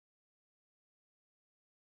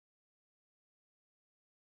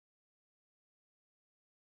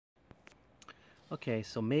Okay,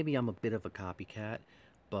 so maybe I'm a bit of a copycat,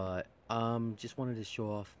 but just wanted to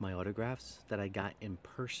show off my autographs that I got in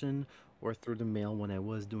person or through the mail when I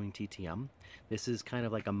was doing TTM. This is kind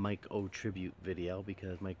of like a Mike O tribute video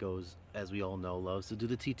because Mike O's, as we all know, loves to do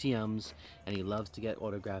the TTMs and he loves to get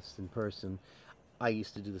autographs in person. I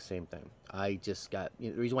used to do the same thing. I just got,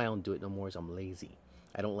 the reason why I don't do it no more is I'm lazy.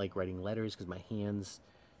 I don't like writing letters because my hands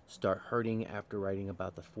start hurting after writing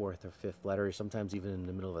about the fourth or fifth letter. Sometimes even in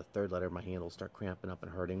the middle of a third letter, my hand will start cramping up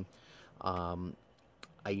and hurting. Um,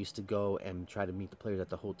 I used to go and try to meet the players at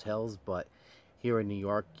the hotels, but here in New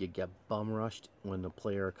York, you get bum rushed when the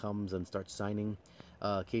player comes and starts signing.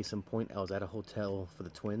 Case in point, I was at a hotel for the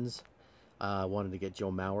Twins. I wanted to get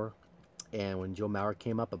Joe Mauer, and when Joe Mauer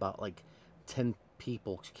came up, about like 10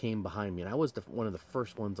 people came behind me, and I was one of the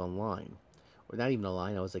first ones on line, or not even a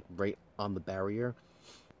line. I was like right on the barrier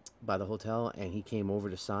by the hotel, and he came over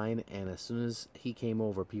to sign, and as soon as he came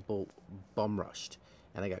over, people bum rushed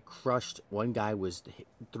and I got crushed. One guy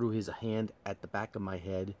threw his hand at the back of my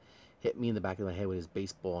head, hit me in the back of my head with his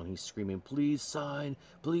baseball, and he's screaming, please sign,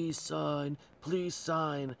 please sign, please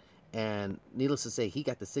sign. And needless to say, he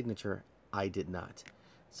got the signature, I did not.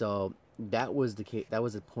 So that was the case. That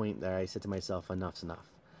was the point that I said to myself, enough's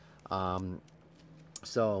enough.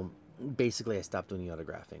 So basically I stopped doing the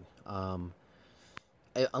autographing.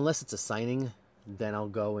 Unless it's a signing, then I'll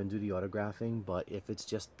go and do the autographing. But if it's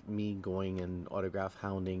just me going and autograph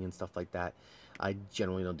hounding and stuff like that, I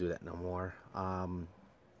generally don't do that no more.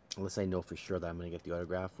 Unless I know for sure that I'm going to get the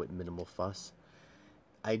autograph with minimal fuss.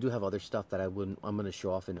 I do have other stuff that I'm going to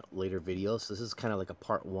show off in later videos. So this is kind of like a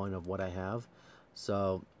part one of what I have.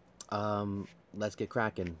 So let's get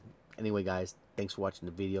cracking. Anyway, guys, thanks for watching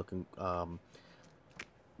the video.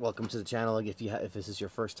 Welcome to the channel. If this is your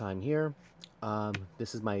first time here,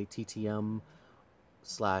 this is my TTM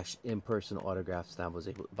slash in-person autograph stamp was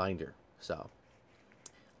a binder. So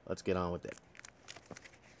let's get on with it.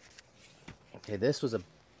 Okay, this was a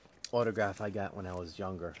autograph I got when I was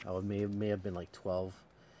younger. I may have been like 12.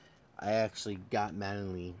 I actually got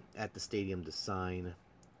Mattingly at the stadium to sign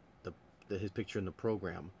his picture in the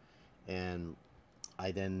program, and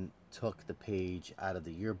I then took the page out of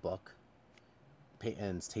the yearbook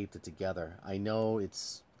and taped it together. I know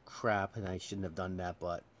it's crap and I shouldn't have done that,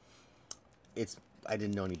 but I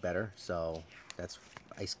didn't know any better, so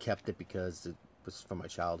I kept it because it was from my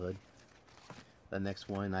childhood. The next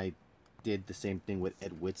one, I did the same thing with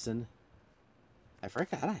Ed Whitson. I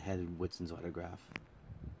forgot I had Ed Whitson's autograph,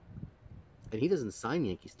 and he doesn't sign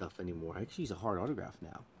Yankee stuff anymore. Actually, he's a hard autograph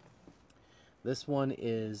now. This one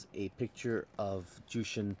is a picture of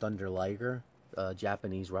Jushin Thunder Liger, a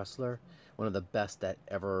Japanese wrestler, one of the best that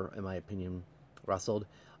ever, in my opinion, wrestled.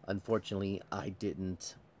 Unfortunately, I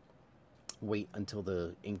didn't wait until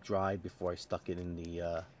the ink dried before I stuck it in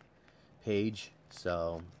the page,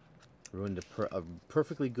 so ruined a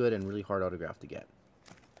perfectly good and really hard autograph to get.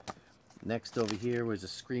 Next over here was a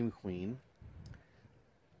Scream Queen,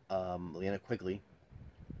 Leanna Quigley.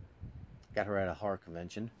 Got her at a horror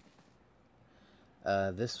convention.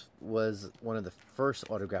 This was one of the first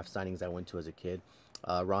autograph signings I went to as a kid.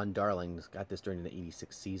 Ron Darling got this during the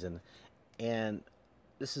 '86 season, and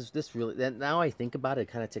this really, now I think about it, it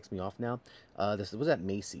kind of ticks me off now. This was at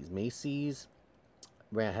Macy's. Macy's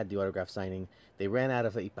had the autograph signing. They ran out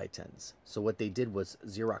of 8x10s, so what they did was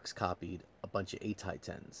Xerox copied a bunch of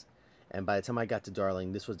 8x10s, and by the time I got to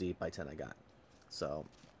Darling, this was the 8x10 I got. So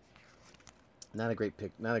not a great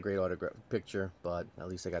autograph picture, but at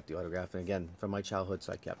least I got the autograph, and again, from my childhood,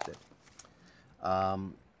 so I kept it.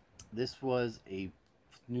 This was a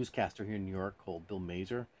newscaster here in New York called Bill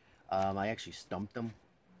Mazer. I actually stumped him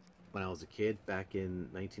when I was a kid back in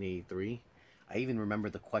 1983. I even remember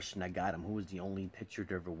the question I got him: who was the only pitcher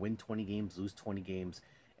to ever win 20 games, lose 20 games,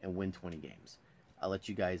 and win 20 games? I'll let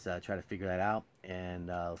you guys try to figure that out, and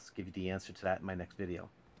I'll give you the answer to that in my next video.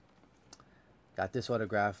 Got this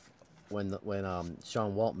autograph when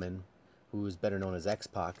Sean Waltman, who is better known as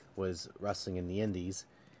X-Pac, was wrestling in the Indies,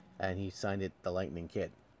 and he signed it the Lightning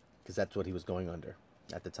Kid, because that's what he was going under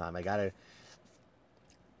at the time. I got a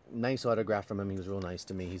nice autograph from him. He was real nice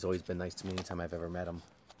to me. He's always been nice to me anytime I've ever met him.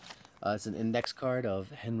 It's an index card of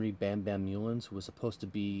Henry Bam Bam Mullins, who was supposed to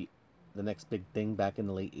be the next big thing back in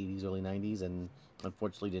the late 80s, early 90s, and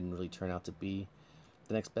unfortunately didn't really turn out to be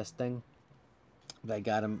the next best thing. But I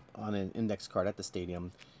got him on an index card at the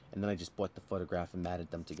stadium, and then I just bought the photograph and matted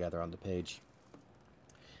them together on the page.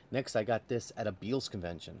 Next, I got this at a Beatles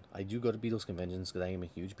convention. I do go to Beatles conventions because I am a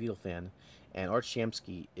huge Beatle fan, and Art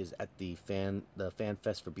Shamsky is at the fan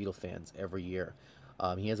fest for Beatle fans every year.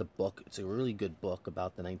 He has a book. It's a really good book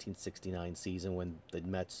about the 1969 season when the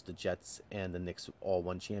Mets, the Jets, and the Knicks all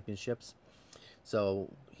won championships. So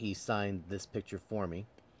he signed this picture for me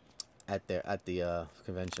at the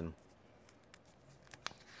convention.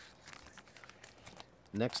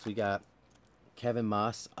 Next, we got Kevin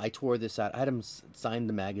Moss. I tore this out. I had him sign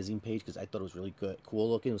the magazine page because I thought it was really good, cool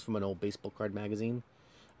looking. It was from an old baseball card magazine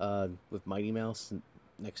with Mighty Mouse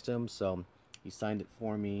next to him. So he signed it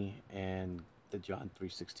for me and the John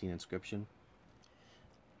 3:16 inscription.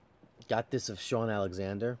 Got this of Sean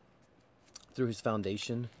Alexander through his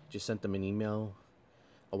foundation. Just sent them an email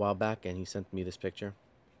a while back, and he sent me this picture.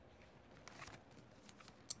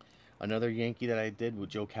 Another Yankee that I did with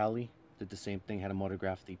Joe Cowley. Did the same thing, had him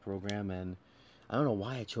autograph the program, and I don't know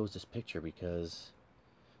why I chose this picture because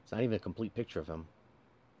it's not even a complete picture of him.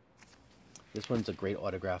 This one's a great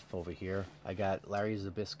autograph over here. I got Larry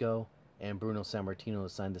Zbyszko and Bruno Sammartino to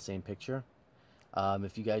sign the same picture.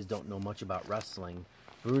 If you guys don't know much about wrestling,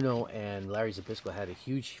 Bruno and Larry Zbyszko had a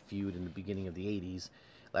huge feud in the beginning of the 80s.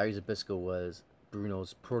 Larry Zbyszko was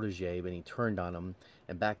Bruno's protege, but he turned on him,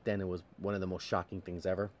 and back then it was one of the most shocking things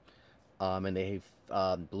ever. And they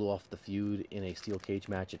blew off the feud in a steel cage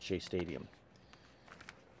match at Shea Stadium.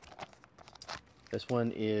 This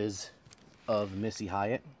one is of Missy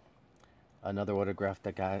Hyatt, another autograph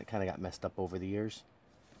that kind of got messed up over the years.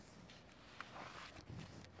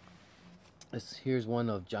 Here's one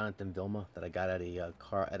of Jonathan Vilma that I got at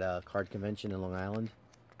a card convention in Long Island.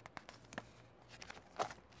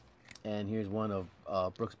 And here's one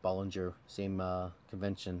of Brooks Bollinger, same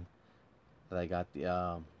convention that I got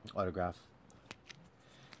the autograph.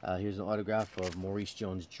 Here's an autograph of Maurice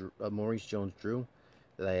Jones-Drew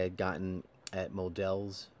that I had gotten at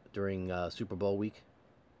Modell's during Super Bowl week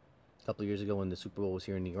a couple of years ago when the Super Bowl was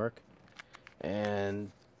here in New York.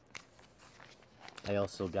 And I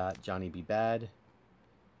also got Johnny B. Bad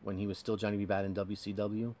when he was still Johnny B. Bad in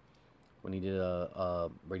WCW, when he did a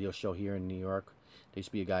radio show here in New York. There used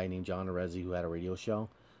to be a guy named John Arezzi who had a radio show,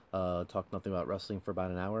 talked nothing about wrestling for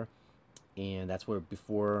about an hour. And that's where,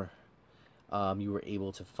 before you were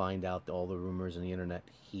able to find out all the rumors on the internet,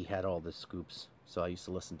 he had all the scoops. So I used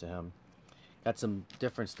to listen to him. Got some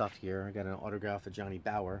different stuff here. I got an autograph of Johnny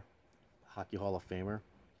Bauer, Hockey Hall of Famer.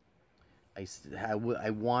 I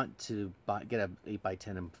want to get a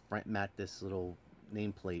 8x10 and front mat this little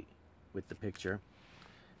nameplate with the picture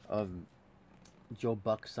of Joe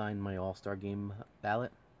Buck signed my All-Star Game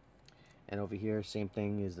ballot. And over here, same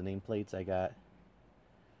thing is the nameplates. I got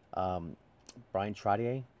Brian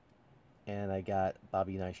Trottier, and I got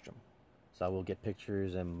Bobby Nystrom. So I will get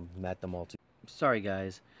pictures and mat them all together. Sorry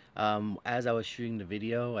guys, as I was shooting the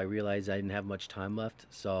video, I realized I didn't have much time left,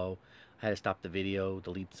 so I had to stop the video,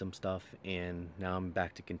 delete some stuff, and now I'm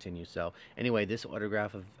back to continue. So anyway, this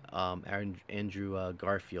autograph of Andrew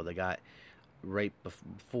Garfield I got right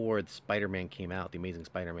before Spider-Man came out, the Amazing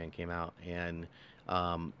Spider-Man came out, and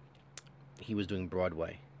he was doing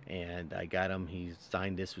Broadway. And I got him. He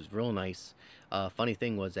signed this. It was real nice. Funny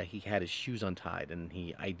thing was that he had his shoes untied, and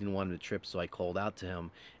I didn't want him to trip, so I called out to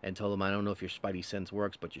him and told him, I don't know if your spidey sense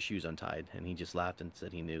works, but your shoes untied. And he just laughed and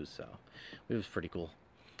said he knew. So it was pretty cool.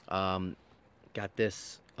 Got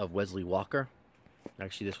this of Wesley Walker.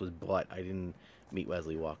 Actually, this was bought. I didn't meet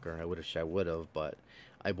Wesley Walker. I wish I would have, but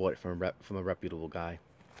I bought it from a reputable guy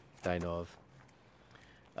that I know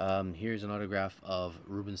of. Here's an autograph of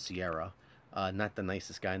Ruben Sierra. Not the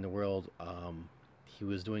nicest guy in the world. He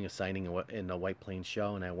was doing a signing in a White Plains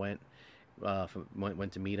show, and I went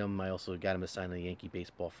to meet him. I also got him to sign a Yankee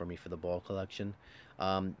baseball for me for the ball collection.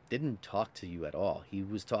 Didn't talk to you at all. He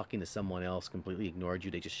was talking to someone else, completely ignored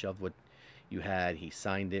you. They just shoved what you had. He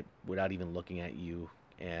signed it without even looking at you,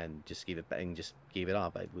 and just gave it back and just gave it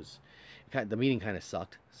off. The meeting kind of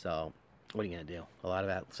sucked. So what are you gonna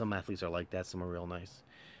do? Some athletes are like that. Some are real nice.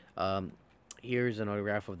 Here's an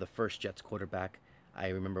autograph of the first Jets quarterback I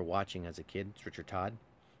remember watching as a kid. It's Richard Todd.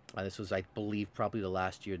 This was, I believe, probably the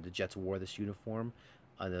last year the Jets wore this uniform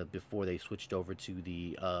before they switched over to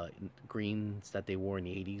the greens that they wore in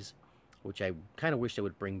the 80s, which I kind of wish they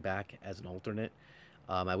would bring back as an alternate.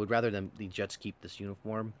 I would rather the Jets keep this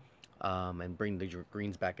uniform and bring the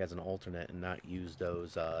greens back as an alternate and not use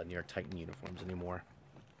those New York Titan uniforms anymore.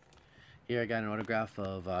 Here I got an autograph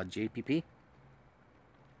of JPP.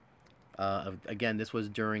 Again, this was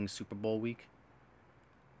during Super Bowl week,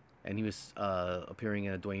 and he was appearing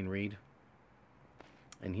in a Dwayne Reed.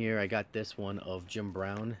 And here I got this one of Jim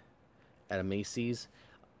Brown at a Macy's.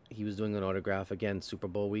 He was doing an autograph, again, Super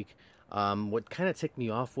Bowl week. What kind of ticked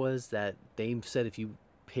me off was that they said if you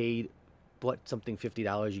bought something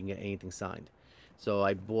 $50, you can get anything signed. So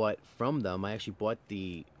I bought from them. I actually bought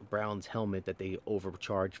the Browns helmet that they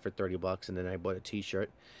overcharged for $30, and then I bought a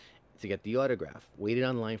t-shirt to get the autograph. Waited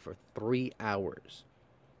online for 3 hours.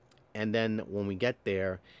 And then when we get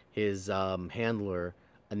there, his handler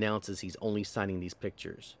announces he's only signing these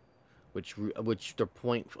pictures, which the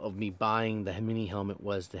point of me buying the mini helmet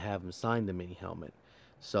was to have him sign the mini helmet.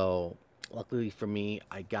 So luckily for me,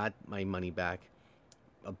 I got my money back.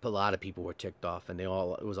 A lot of people were ticked off, and it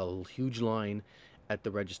was a huge line at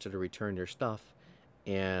the register to return their stuff.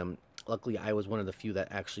 And luckily, I was one of the few that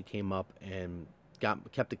actually came up and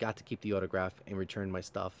got to keep the autograph and return my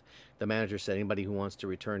stuff. The manager said anybody who wants to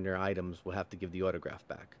return their items will have to give the autograph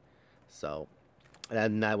back. So,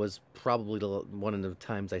 and that was probably one of the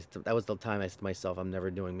times that was the time I said to myself, I'm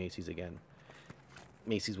never doing Macy's again.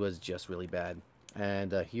 Macy's was just really bad.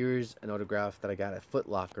 And here's an autograph that I got at Foot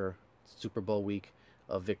Locker Super Bowl week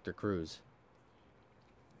of Victor Cruz.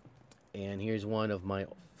 And here's one of my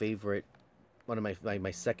favorite, one of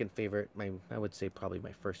my second favorite, I would say probably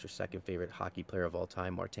my first or second favorite hockey player of all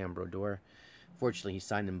time, Martin Brodeur. Fortunately, he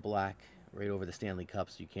signed in black right over the Stanley Cup,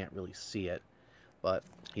 so you can't really see it. But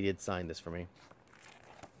he did sign this for me.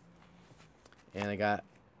 And I got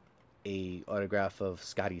a autograph of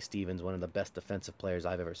Scotty Stevens, one of the best defensive players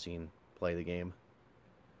I've ever seen play the game.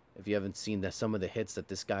 If you haven't seen some of the hits that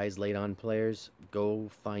this guy's laid on players, go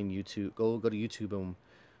find YouTube. Go to YouTube and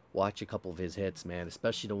watch a couple of his hits, man.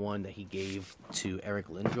 Especially the one that he gave to Eric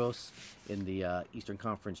Lindros in the Eastern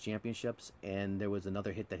Conference Championships, and there was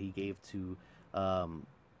another hit that he gave to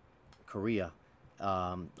Korea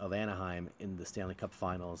of Anaheim in the Stanley Cup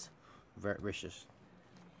Finals. Very vicious.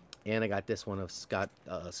 And I got this one of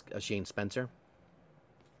Shane Spencer.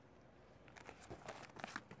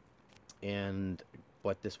 And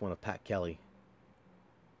bought this one of Pat Kelly.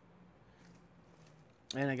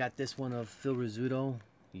 And I got this one of Phil Rizzuto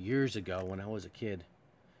years ago when I was a kid.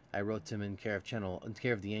 I wrote to him in care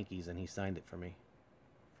of the Yankees, and he signed it for me.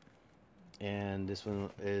 And this one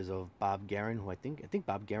is of Bob Guerin, who I think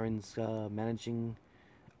Bob Guerin's managing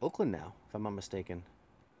Oakland now, if I'm not mistaken.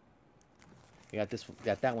 I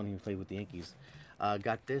got that one he played with the Yankees.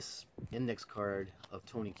 Got this index card of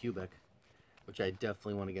Tony Kubek, which I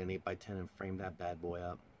definitely want to get an 8x10 and frame that bad boy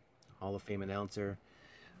up. Hall of Fame announcer,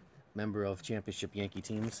 member of championship Yankee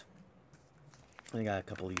teams. I got a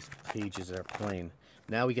couple of these pages that are plain.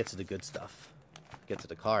 Now we get to the good stuff. Get to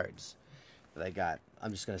the cards that I got.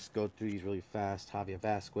 I'm just going to go through these really fast. Javier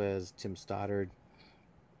Vasquez, Tim Stoddard,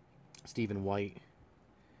 Stephen White,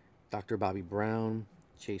 Dr. Bobby Brown,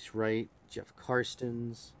 Chase Wright, Jeff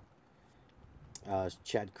Karstens,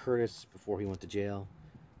 Chad Curtis before he went to jail,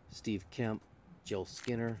 Steve Kemp, Joe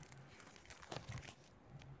Skinner,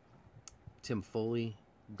 Tim Foley,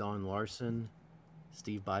 Don Larson,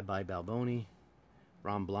 Steve Bye-Bye Balboni,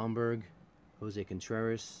 Ron Blomberg, Jose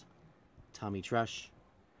Contreras, Tommy Tresh,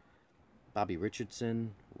 Bobby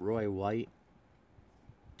Richardson, Roy White,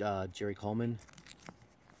 Jerry Coleman,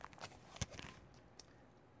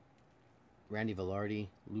 Randy Velarde,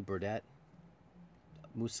 Lou Burdett,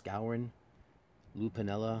 Moose Skowron, Lou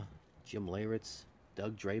Piniella, Jim Leyritz,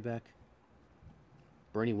 Doug Drabeck,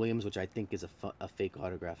 Bernie Williams, which I think is a fake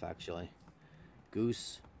autograph actually,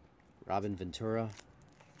 Goose, Robin Ventura,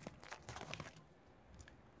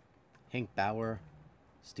 Hank Bauer,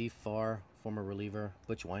 Steve Farr, former reliever,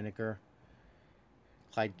 Butch Weinecker,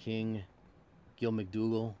 Clyde King, Gil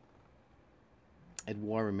McDougall,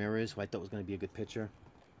 Edouard Ramirez, who I thought was going to be a good pitcher,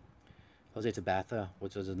 Jose Tabatha,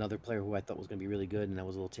 which was another player who I thought was going to be really good, and I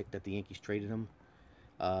was a little ticked that the Yankees traded him.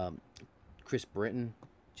 Chris Britton,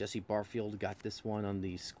 Jesse Barfield got this one on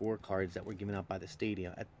the scorecards that were given out by the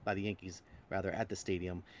stadium, by the Yankees rather, at the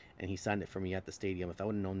stadium, and he signed it for me at the stadium. If I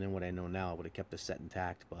would have known then what I know now, I would have kept the set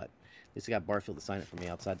intact, but at least I got Barfield to sign it for me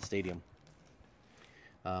outside the stadium.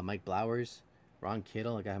 Mike Blowers, Ron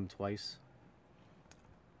Kittle, I got him twice.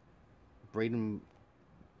 Braden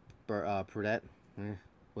Purdette,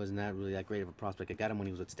 wasn't that really that great of a prospect. I got him when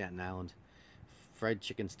he was with Staten Island. Fred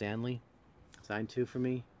Chicken Stanley, signed 2 for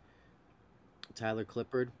me. Tyler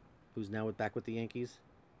Clippard, who's now back with the Yankees.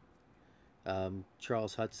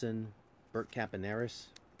 Charles Hudson, Bert Campaneris.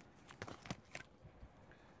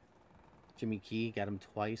 Jimmy Key, got him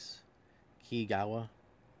twice. Key Gawa.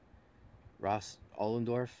 Ross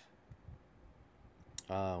Ollendorf.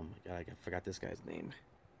 Oh my god, I forgot this guy's name.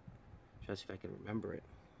 Try to see if I can remember it.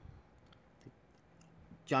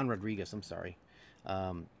 John Rodriguez, I'm sorry.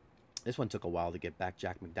 This one took a while to get back.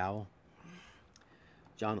 Jack McDowell.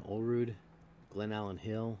 John Olrud. Glenn Allen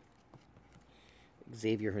Hill.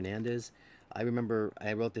 Xavier Hernandez. I remember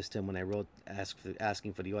I wrote this to him when I wrote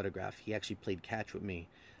asking for the autograph. He actually played catch with me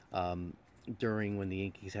during when the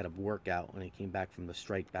Yankees had a workout when he came back from the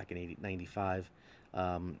strike back in '95.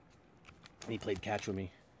 He played catch with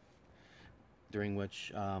me, during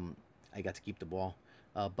which I got to keep the ball.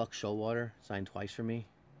 Buck Showalter signed twice for me.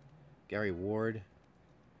 Gary Ward,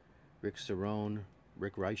 Rick Cerrone,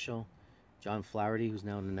 Rick Reichel, John Flaherty, who's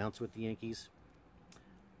now an announcer with the Yankees.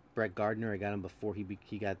 Brett Gardner, I got him before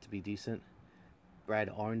he got to be decent. Brad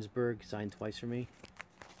Arnsberg signed twice for me.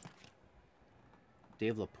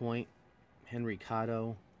 Dave LaPointe, Henry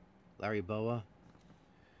Cotto, Larry Boa,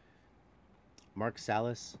 Mark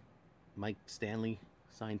Salas, Mike Stanley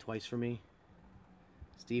signed twice for me.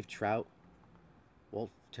 Steve Trout, Walt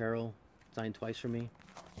Terrell signed twice for me.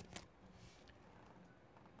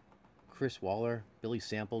 Chris Waller, Billy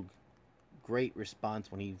Sample, great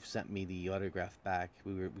response when he sent me the autograph back.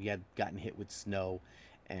 We had gotten hit with snow,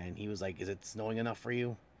 and he was like, "Is it snowing enough for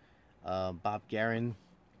you?" Bob Guerin,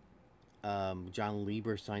 John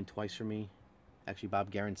Lieber signed twice for me. Actually,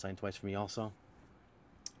 Bob Guerin signed twice for me also.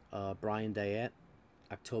 Brian Diet,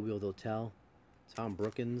 Octavio Dotel, Tom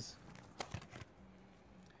Brookins,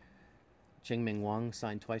 Cheng Ming Wang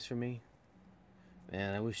signed twice for me.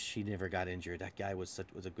 Man, I wish he never got injured. That guy was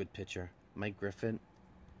a good pitcher. Mike Griffin,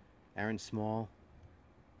 Aaron Small,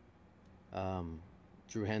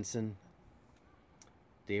 Drew Henson,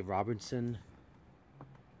 Dave Robertson,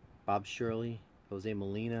 Bob Shirley, Jose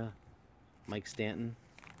Molina, Mike Stanton,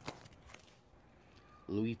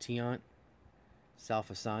 Louis Tiant, Sal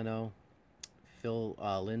Fasano, Phil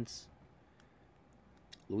Lintz,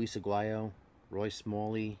 Luis Aguayo, Roy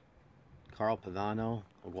Smalley, Carl Pavano.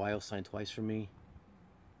 Aguayo signed twice for me.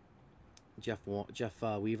 Jeff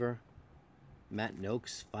Weaver, Matt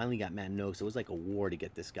Noakes. Finally got Matt Noakes. It was like a war to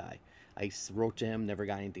get this guy. I wrote to him, never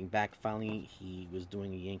got anything back. Finally, he was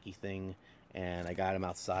doing a Yankee thing, and I got him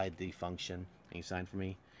outside the function, and he signed for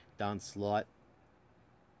me. Don Slott,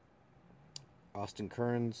 Austin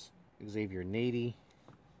Kearns, Xavier Nady,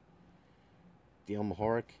 Dale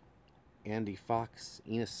Mahoric, Andy Fox,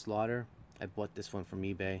 Enos Slaughter. I bought this one from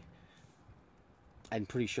eBay. I'm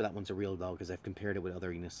pretty sure that one's a real though, because I've compared it with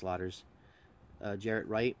other Enos Slaughters. Jarrett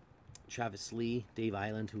Wright, Travis Lee, Dave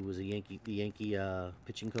Island, who was the Yankee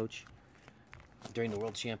pitching coach during the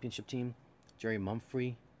World Championship team. Jerry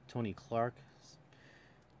Mumphrey, Tony Clark,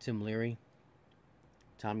 Tim Leary,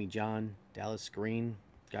 Tommy John, Dallas Green,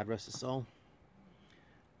 God rest his soul.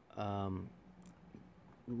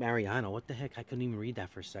 Mariano, what the heck? I couldn't even read that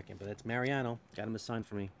for a second, but that's Mariano. Got him assigned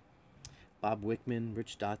for me. Bob Wickman,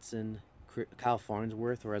 Rich Dotson, Kyle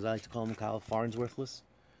Farnsworth, or as I like to call him, Kyle Farnsworthless.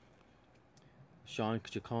 Sean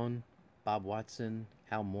Chacon, Bob Watson,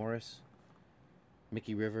 Hal Morris,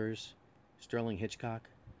 Mickey Rivers, Sterling Hitchcock,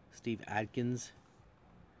 Steve Adkins,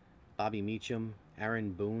 Bobby Meacham,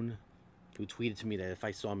 Aaron Boone, who tweeted to me that if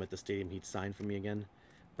I saw him at the stadium, he'd sign for me again.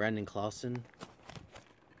 Brandon Clausen,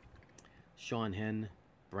 Sean Henn,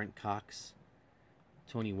 Brent Cox,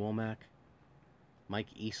 Tony Womack, Mike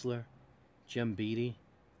Easler, Jim Beattie,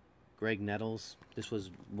 Greg Nettles. This was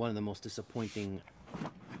one of the most disappointing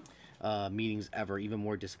meetings ever, even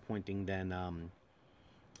more disappointing than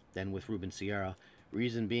with Ruben Sierra.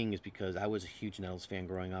 Reason being is because I was a huge Nettles fan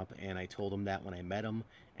growing up, and I told him that when I met him,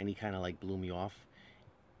 and he kind of like blew me off.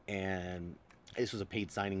 And this was a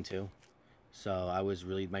paid signing too, so I was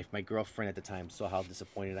really, my girlfriend at the time saw how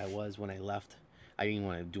disappointed I was when I left. I didn't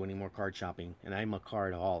want to do any more card shopping, and I'm a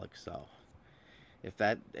cardaholic, so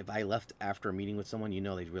if I left after a meeting with someone, you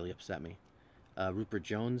know they'd really upset me. Rupert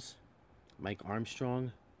Jones, Mike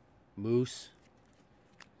Armstrong, Moose,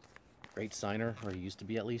 great signer, or he used to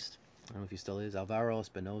be at least. I don't know if he still is. Alvaro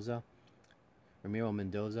Espinoza, Ramiro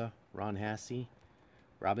Mendoza, Ron Hassey,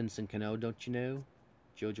 Robinson Cano, don't you know?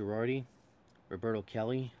 Joe Girardi, Roberto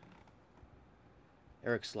Kelly,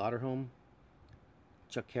 Eric Slaughterhome,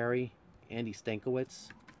 Chuck Carey, Andy Stankiewicz,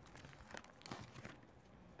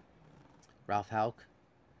 Ralph Houck,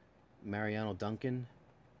 Mariano Duncan,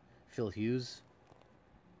 Phil Hughes,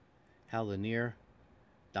 Hal Lanier,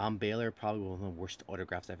 Don Baylor, probably one of the worst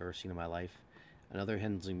autographs I've ever seen in my life. Another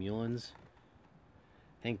Hensley Mullins,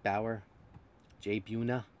 Hank Bauer, Jay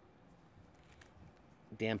Buna,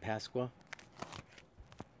 Dan Pasqua,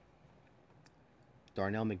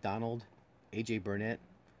 Darnell McDonald, AJ Burnett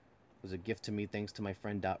was a gift to me thanks to my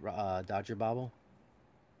friend Dodger Bobble,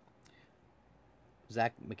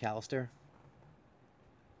 Zach McAllister,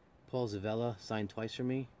 Paul Zavella signed twice for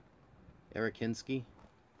me, Eric Hinsky,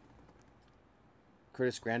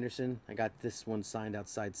 Curtis Granderson. I got this one signed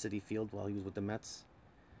outside Citi Field while he was with the Mets.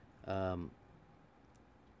 Sean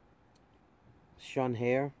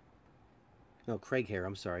Hare. No, Craig Hare,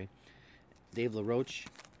 I'm sorry. Dave LaRoche.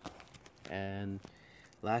 And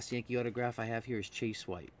last Yankee autograph I have here is Chase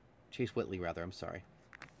Whitley, rather, I'm sorry.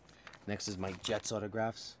 Next is my Jets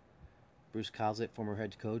autographs. Bruce Coslet, former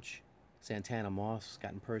head coach. Santana Moss,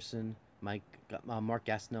 got in person. Mark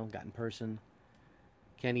Gastineau, got in person.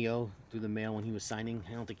 Kenny O through the mail when he was signing.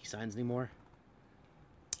 I don't think he signs anymore.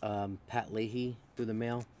 Pat Leahy through the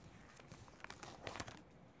mail.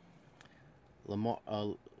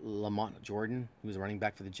 Lamont Jordan, who was a running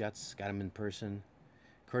back for the Jets, got him in person.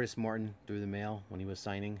 Curtis Martin through the mail when he was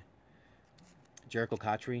signing. Jericho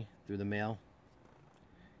Cotchery through the mail.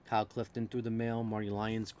 Kyle Clifton through the mail. Marty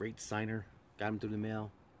Lyons, great signer, got him through the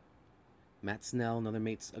mail. Matt Snell,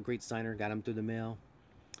 a great signer, got him through the mail.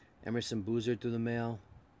 Emerson Boozer through the mail.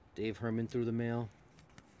 Dave Herman through the mail.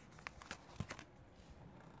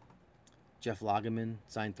 Jeff Lageman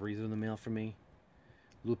signed 3 through the mail for me.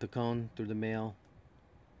 Lou Picone through the mail.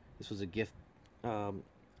 This was a gift. Paul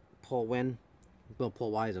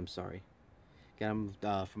Wise, I'm sorry. Got him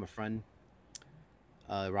from a friend.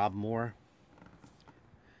 Rob Moore.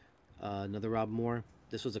 Another Rob Moore.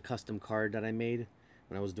 This was a custom card that I made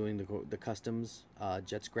when I was doing the customs.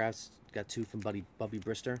 Jets Graphs, got 2 from Bubby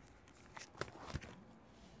Brister.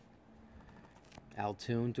 Al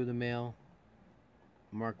Toon through the mail.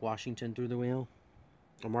 Mark Washington through the mail.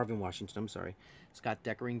 Or Marvin Washington, I'm sorry. Scott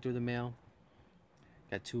Deckering through the mail.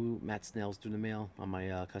 Got 2 Matt Snells through the mail on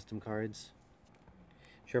my custom cards.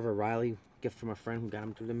 Trevor Riley, gift from a friend who got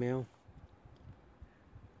him through the mail.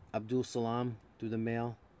 Abdul Salam through the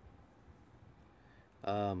mail.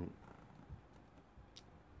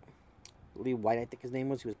 Lee White, I think his name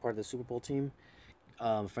was. He was part of the Super Bowl team.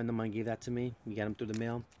 A friend of mine gave that to me. We got him through the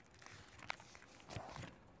mail.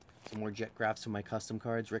 Some more Jet Graphs from my custom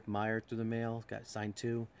cards. Rick Meyer through the mail. Got signed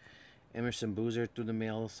 2. Emerson Boozer through the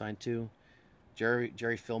mail. Signed 2. Jerry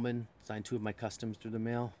Philman signed 2 of my customs through the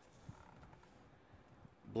mail.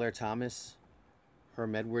 Blair Thomas.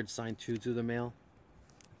 Herm Edwards signed 2 through the mail.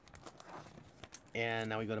 And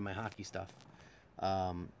now we go to my hockey stuff.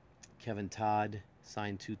 Kevin Todd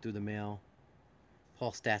signed 2 through the mail.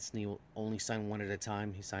 Paul Stastny will only sign 1 at a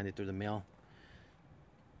time. He signed it through the mail.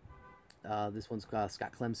 This one's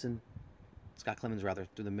Scott Clemens rather,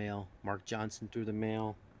 through the mail. Mark Johnson through the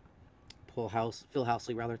mail. Phil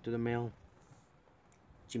Housley rather, through the mail.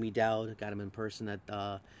 Jimmy Dowd, got him in person at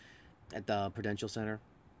the Prudential Center.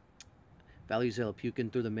 Valerie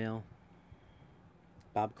Zelapukin through the mail.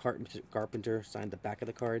 Bob Carpenter signed the back of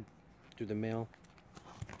the card through the mail.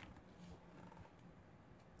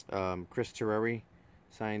 Chris Terreri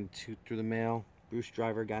signed 2 through the mail. Bruce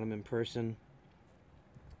Driver got him in person.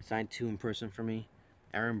 Signed 2 in person for me.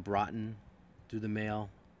 Aaron Broughton through the mail.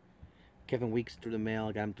 Kevin Weeks through the mail.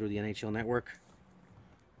 I got him through the NHL Network.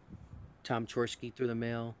 Tom Chorsky through the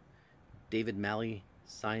mail. David Malley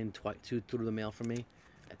signed 2 through the mail for me.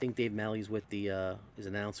 I think Dave Malley's with the is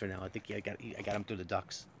an announcer now. I think I got him through the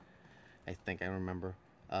Ducks. I think I remember.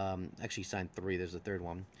 Actually signed 3. There's a 3rd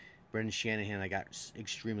one. Brendan Shanahan, I got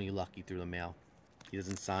extremely lucky through the mail. He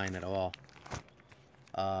doesn't sign at all.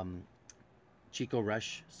 Chico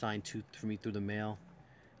Rush signed 2 for me through the mail.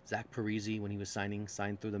 Zach Parisi, when he was signing,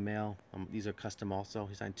 signed through the mail. These are custom also.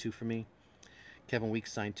 He signed 2 for me. Kevin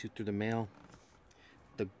Weeks signed 2 through the mail.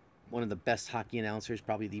 One of the best hockey announcers,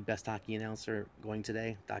 probably the best hockey announcer going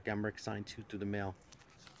today, Doc Emmerich, signed 2 through the mail.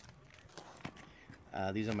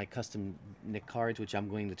 These are my custom Nick cards, which I'm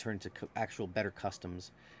going to turn to actual better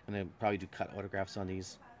customs. I'm going to probably do cut autographs on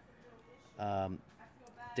these.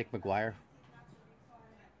 Dick McGuire.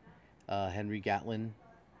 Henry Gatlin.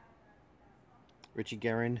 Richie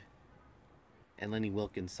Guerin. And Lenny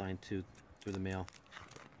Wilkins signed 2 through the mail.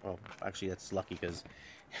 Oh, actually, that's lucky because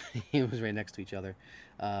he was right next to each other.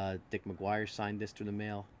 Dick McGuire signed this through the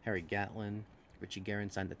mail. Harry Gatlin. Richie Guerin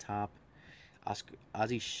signed the top.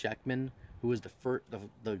 Ozzie Scheckman, who was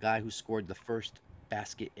the guy who scored the first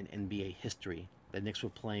basket in NBA history. The Knicks were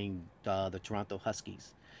playing the Toronto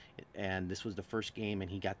Huskies, and this was the first game,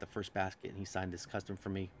 and he got the first basket, and he signed this custom for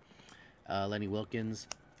me. Lenny Wilkins,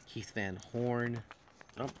 Keith Van Horn.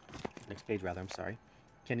 Oh, next page rather. I'm sorry.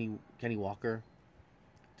 Kenny Walker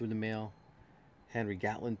through the mail. Henry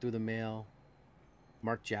Gatlin through the mail.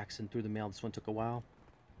 Mark Jackson through the mail. This one took a while.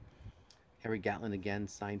 Harry Gatlin again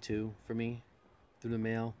signed 2 for me through the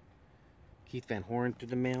mail. Keith Van Horn through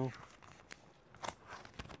the mail.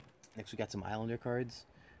 Next we got some Islander cards.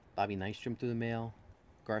 Bobby Nystrom through the mail.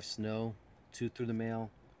 Garth Snow 2 through the mail.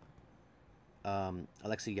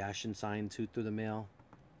 Alexei Yashin signed 2 through the mail.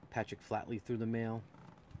 Patrick Flatley through the mail.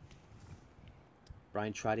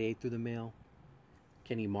 Brian Trottier through the mail.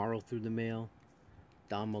 Kenny Morrow through the mail.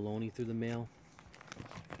 Don Maloney through the mail.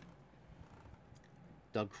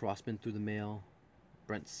 Doug Crossman through the mail.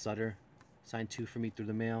 Brent Sutter signed 2 for me through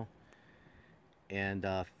the mail. And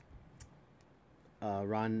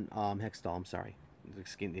Ron Hextall, I'm sorry.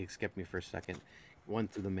 It skipped me for a second. 1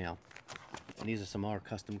 through the mail. And these are some more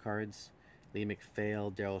custom cards. Lee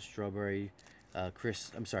McPhail, Darryl Strawberry,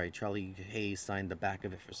 Charlie Hayes signed the back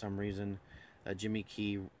of it for some reason. Jimmy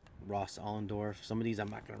Key, Ross Allendorf. Some of these I'm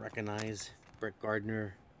not going to recognize. Brett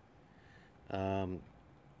Gardner. Um,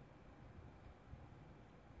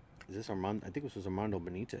 is this Armando? I think this was Armando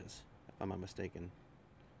Benitez, if I'm not mistaken.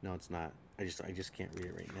 No, it's not. I just can't read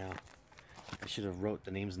it right now. I should have wrote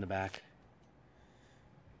the names in the back.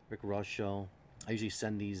 Rick Ross Show. I usually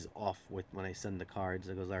send these off with when I send the cards.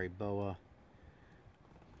 There goes Larry Boa.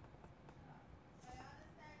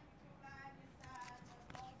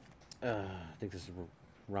 I think this is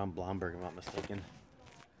Ron Blomberg, if I'm not mistaken.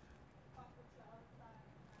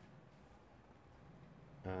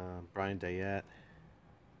 Brian Dayette.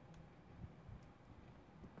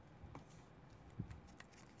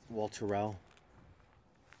 Walt Terrell.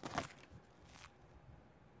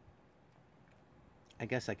 I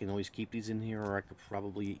guess I can always keep these in here, or I could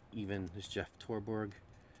probably even this Jeff Torborg,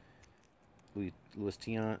 Louis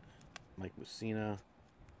Tiant, Mike Messina,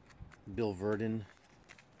 Bill Verdon,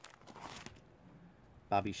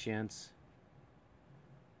 Bobby Shantz,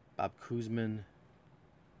 Bob Kuzman,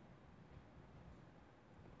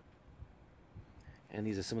 and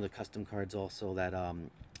these are some of the custom cards also that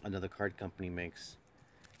another card company makes.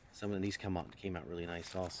 Some of these came out really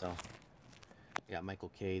nice also. We got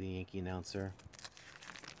Michael Kay, the Yankee announcer.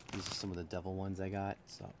 These are some of the Devil ones I got.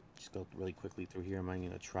 So just go really quickly through here. I'm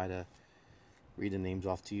going to try to read the names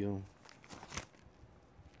off to you.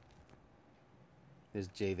 There's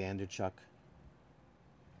Jay Vanderchuk.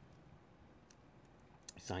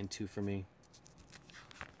 Signed 2 for me.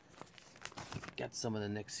 Got some of the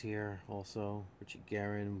Knicks here also. Richie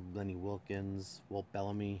Guerin, Lenny Wilkins, Walt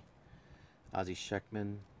Bellamy, Ozzie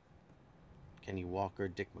Sheckman, Kenny Walker,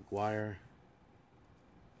 Dick McGuire.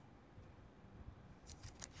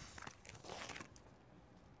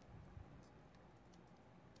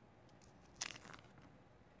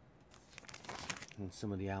 And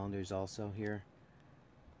some of the Islanders also here.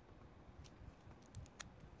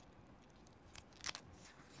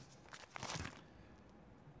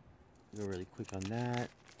 Go really quick on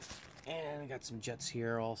that. And I got some Jets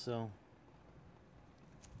here also.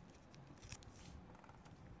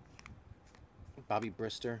 Bobby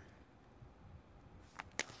Brister.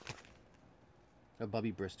 Oh,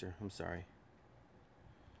 Bubby Brister, I'm sorry.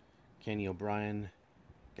 Kenny O'Brien.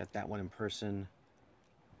 Got that one in person.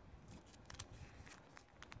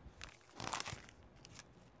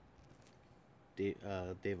 Dave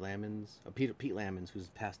Lammons. Pete Lammons, who's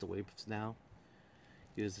passed away now.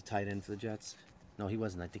 He was the tight end for the Jets. No, he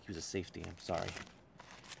wasn't. I think he was a safety. I'm sorry.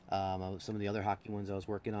 Some of the other hockey ones I was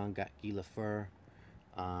working on got Guy Lafleur.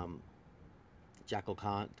 Jack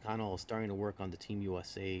O'Connell was starting to work on the Team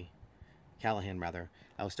USA. Callahan, rather.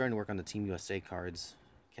 I was starting to work on the Team USA cards.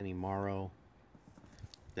 Kenny Morrow.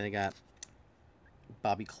 Then I got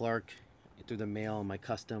Bobby Clark through the mail, my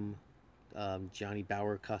custom. Johnny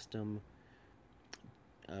Bauer custom.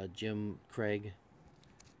 Jim Craig.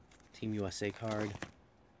 Team USA card.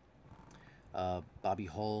 Bobby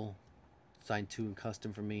Hull signed 2 in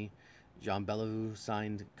custom for me. Jean Bellevue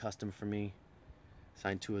signed custom for me.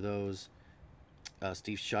 Signed 2 of those.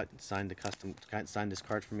 Steve Shutt signed this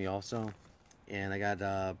card for me also. And I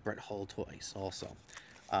got Brett Hull twice also.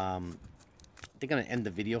 I think I'm gonna end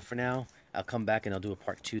the video for now. I'll come back and I'll do a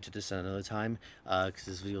part 2 to this at another time, because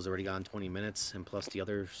this video's already gone 20 minutes, and plus the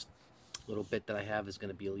other little bit that I have is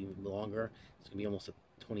gonna be a little longer. It's gonna be almost a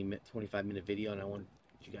 25-minute video, and I want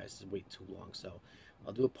you guys to wait too long. So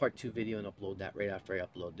I'll do a part 2 video and upload that right after I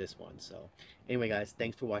upload this one. So anyway, guys,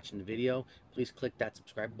 thanks for watching the video. Please click that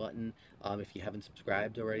subscribe button if you haven't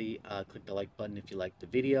subscribed already. Click the like button if you liked the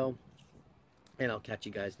video, and I'll catch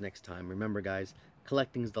you guys next time. Remember, guys,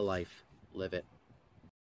 collecting's the life. Live it.